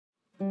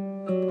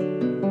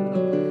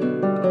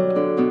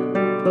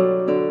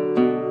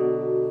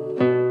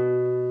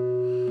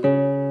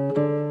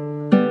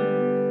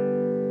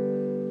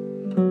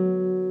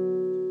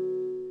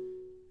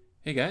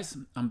guys,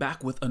 I'm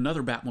back with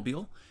another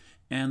Batmobile,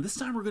 and this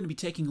time we're going to be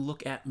taking a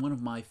look at one of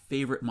my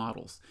favorite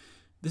models.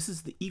 This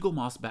is the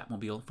Eaglemoss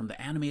Batmobile from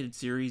the animated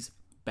series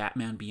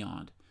Batman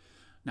Beyond.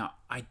 Now,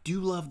 I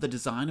do love the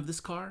design of this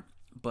car,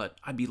 but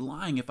I'd be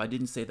lying if I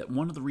didn't say that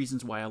one of the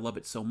reasons why I love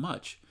it so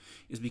much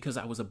is because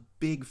I was a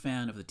big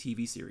fan of the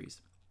TV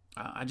series.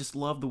 I just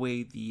love the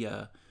way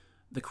the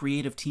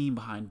creative team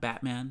behind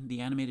Batman, the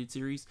animated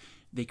series,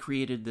 they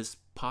created this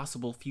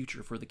possible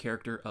future for the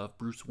character of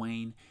Bruce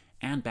Wayne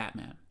and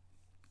Batman.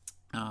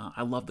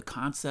 I love the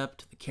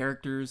concept, the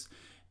characters,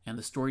 and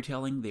the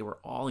storytelling. They were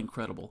all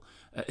incredible,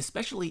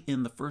 especially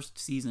in the first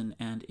season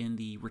and in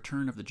the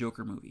Return of the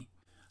Joker movie.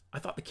 I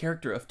thought the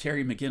character of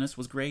Terry McGuiness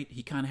was great.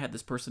 He kind of had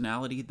this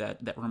personality that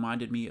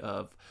reminded me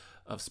of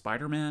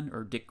Spider-Man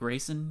or Dick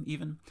Grayson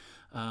even.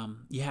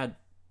 You had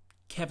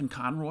Kevin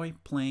Conroy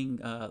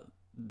playing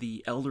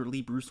the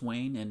elderly Bruce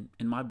Wayne, and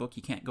in my book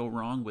you can't go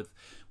wrong with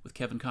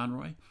Kevin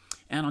Conroy.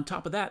 And on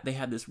top of that, they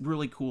had this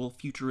really cool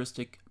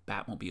futuristic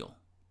Batmobile.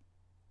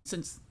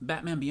 Since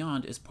Batman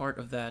Beyond is part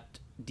of that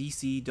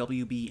DC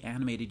WB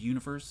animated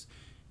universe,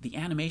 the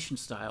animation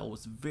style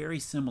was very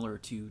similar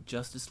to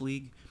Justice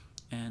League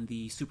and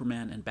the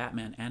Superman and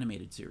Batman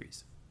animated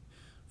series.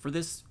 For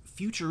this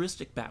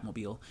futuristic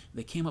Batmobile,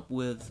 they came up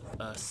with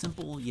a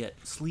simple yet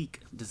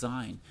sleek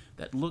design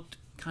that looked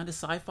kind of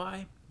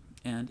sci-fi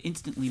and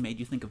instantly made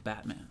you think of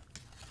Batman.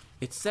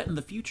 It's set in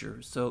the future,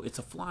 so it's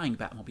a flying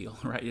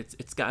Batmobile, right?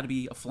 It's got to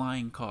be a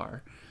flying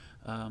car.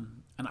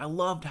 And I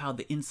loved how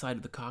the inside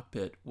of the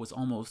cockpit was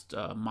almost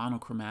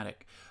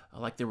monochromatic,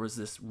 like there was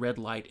this red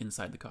light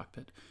inside the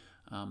cockpit.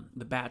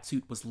 The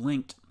Batsuit was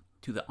linked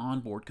to the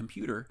onboard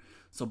computer,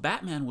 so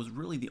Batman was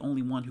really the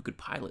only one who could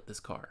pilot this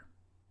car.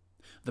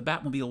 The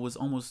Batmobile was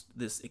almost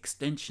this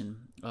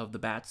extension of the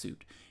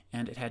Batsuit,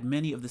 and it had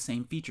many of the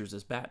same features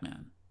as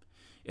Batman.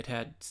 It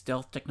had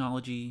stealth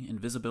technology,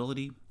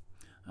 invisibility,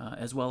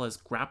 as well as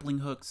grappling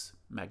hooks,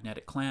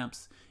 magnetic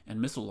clamps,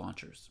 and missile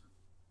launchers.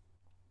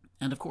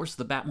 And of course,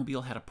 the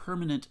Batmobile had a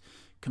permanent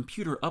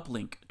computer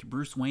uplink to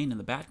Bruce Wayne in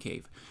the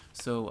Batcave,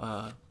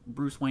 so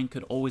Bruce Wayne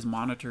could always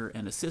monitor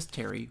and assist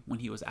Terry when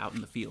he was out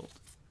in the field.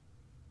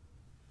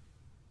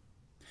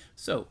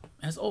 So,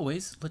 as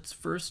always, let's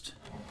first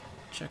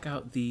check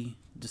out the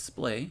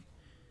display.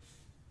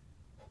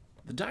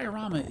 The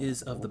diorama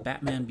is of the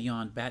Batman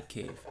Beyond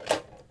Batcave,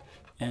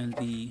 and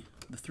the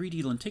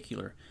 3D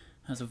lenticular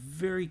has a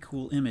very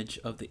cool image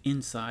of the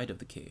inside of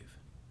the cave.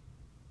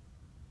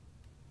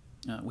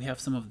 We have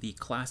some of the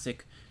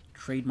classic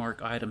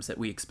trademark items that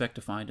we expect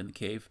to find in the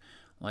cave,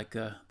 like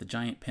the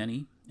giant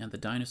penny and the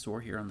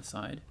dinosaur here on the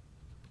side.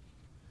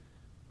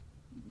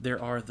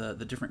 There are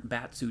the different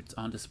Batsuits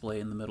on display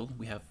in the middle.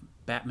 We have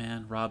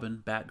Batman,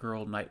 Robin,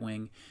 Batgirl,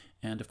 Nightwing,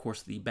 and of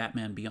course the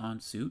Batman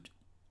Beyond suit.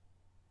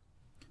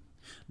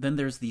 Then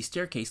there's the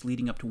staircase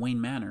leading up to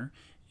Wayne Manor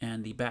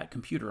and the Bat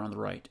computer on the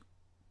right.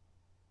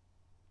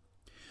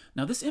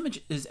 Now this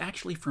image is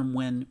actually from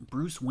when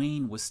Bruce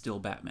Wayne was still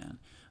Batman.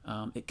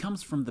 It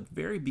comes from the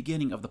very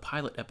beginning of the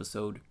pilot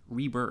episode,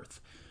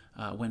 Rebirth,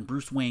 when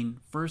Bruce Wayne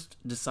first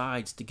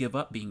decides to give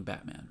up being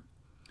Batman.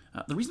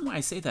 The reason why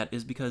I say that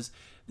is because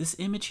this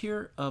image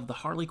here of the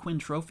Harley Quinn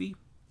trophy,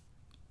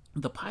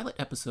 the pilot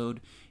episode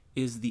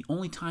is the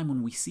only time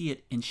when we see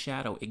it in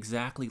shadow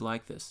exactly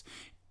like this.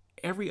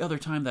 Every other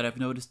time that I've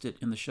noticed it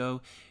in the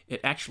show,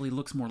 it actually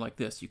looks more like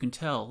this. You can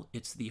tell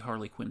it's the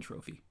Harley Quinn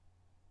trophy.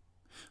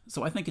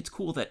 So I think it's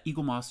cool that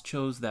Eaglemoss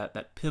chose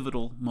that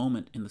pivotal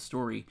moment in the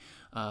story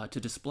to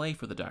display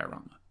for the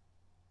diorama.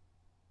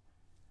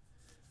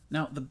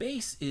 Now, the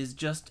base is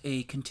just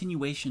a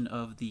continuation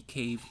of the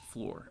cave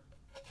floor.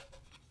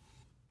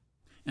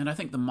 And I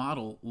think the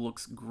model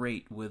looks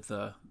great with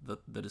the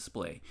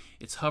display.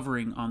 It's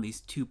hovering on these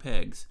two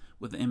pegs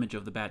with the image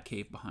of the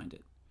Batcave behind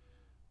it.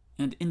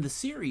 And in the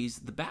series,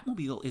 the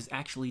Batmobile is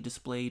actually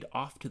displayed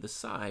off to the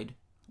side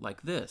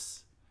like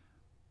this.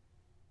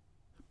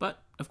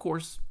 But, of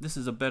course, this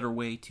is a better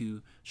way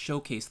to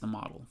showcase the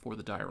model for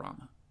the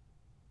diorama.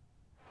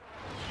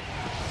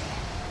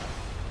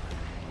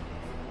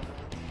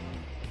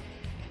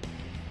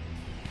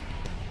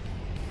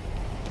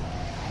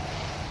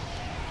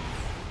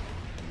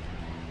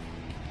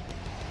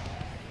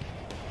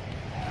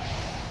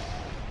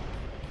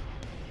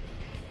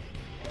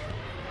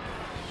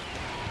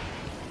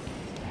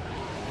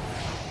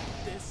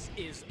 This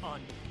is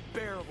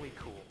unbearably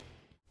cool.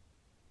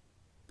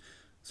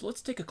 So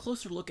let's take a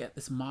closer look at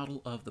this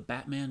model of the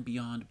Batman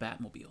Beyond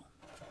Batmobile.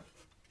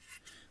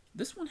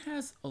 This one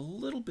has a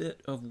little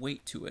bit of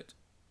weight to it.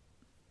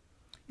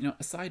 You know,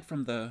 aside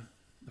from the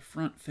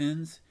front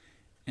fins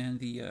and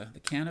the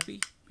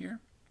canopy here,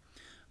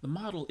 the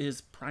model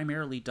is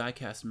primarily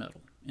die-cast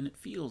metal, and it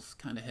feels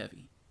kind of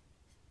heavy.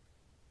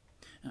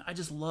 And I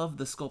just love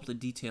the sculpted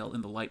detail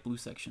in the light blue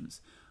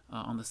sections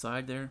on the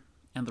side there,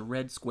 and the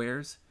red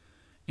squares.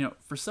 You know,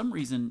 for some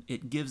reason,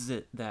 it gives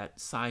it that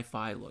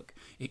sci-fi look.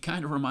 It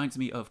kind of reminds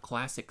me of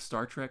classic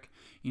Star Trek.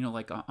 You know,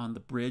 like on the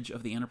bridge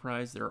of the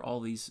Enterprise, there are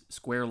all these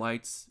square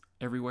lights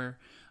everywhere.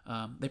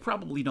 They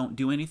probably don't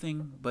do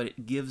anything, but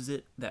it gives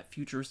it that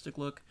futuristic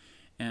look.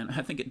 and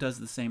I think it does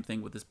the same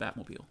thing with this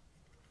Batmobile.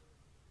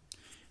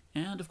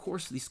 And of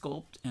course the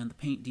sculpt and the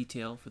paint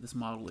detail for this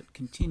model, it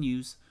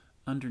continues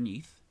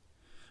underneath.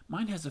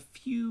 Mine has a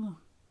few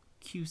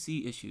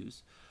QC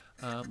issues,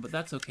 but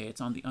that's okay.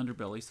 It's on the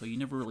underbelly, so you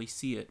never really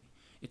see it.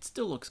 It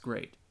still looks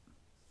great.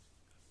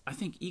 I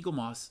think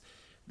Eaglemoss,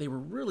 they were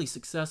really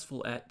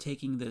successful at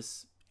taking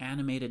this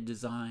animated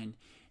design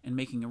and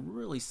making a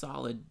really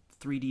solid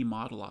 3D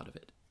model out of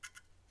it.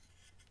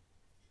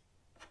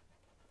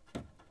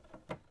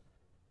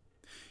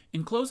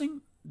 In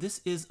closing,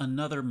 this is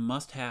another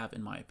must-have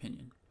in my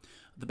opinion.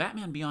 The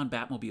Batman Beyond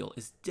Batmobile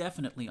is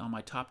definitely on my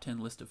top 10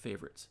 list of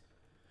favorites.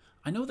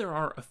 I know there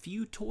are a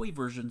few toy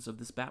versions of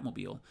this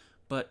Batmobile,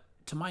 but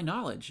to my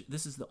knowledge,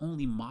 this is the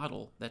only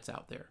model that's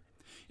out there.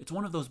 It's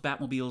one of those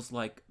Batmobiles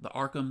like the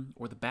Arkham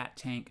or the Bat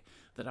Tank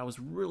that I was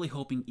really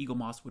hoping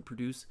Eaglemoss would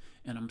produce,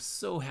 and I'm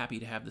so happy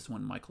to have this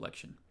one in my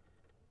collection.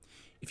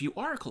 If you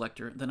are a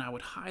collector, then I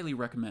would highly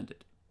recommend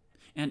it.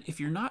 And if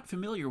you're not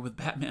familiar with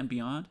Batman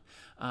Beyond,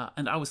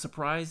 and I was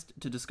surprised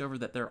to discover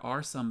that there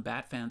are some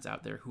Bat fans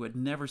out there who had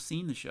never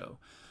seen the show,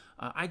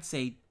 I'd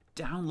say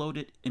download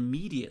it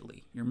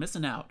immediately. You're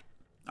missing out.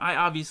 I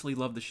obviously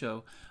love the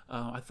show.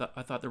 I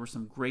thought there were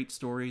some great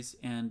stories,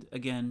 and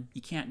again,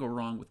 you can't go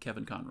wrong with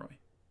Kevin Conroy.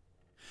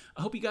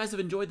 I hope you guys have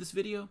enjoyed this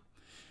video.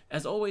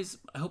 As always,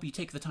 I hope you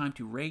take the time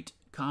to rate,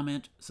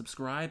 comment,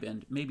 subscribe,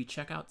 and maybe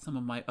check out some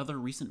of my other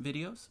recent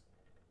videos.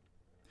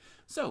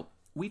 So,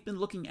 we've been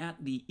looking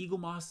at the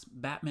Eaglemoss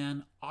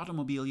Batman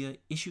Automobilia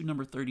Issue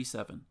number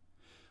 37,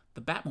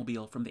 the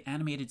Batmobile from the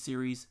animated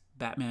series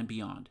Batman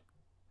Beyond.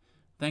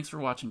 Thanks for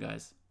watching,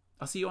 guys.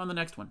 I'll see you on the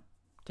next one.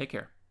 Take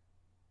care.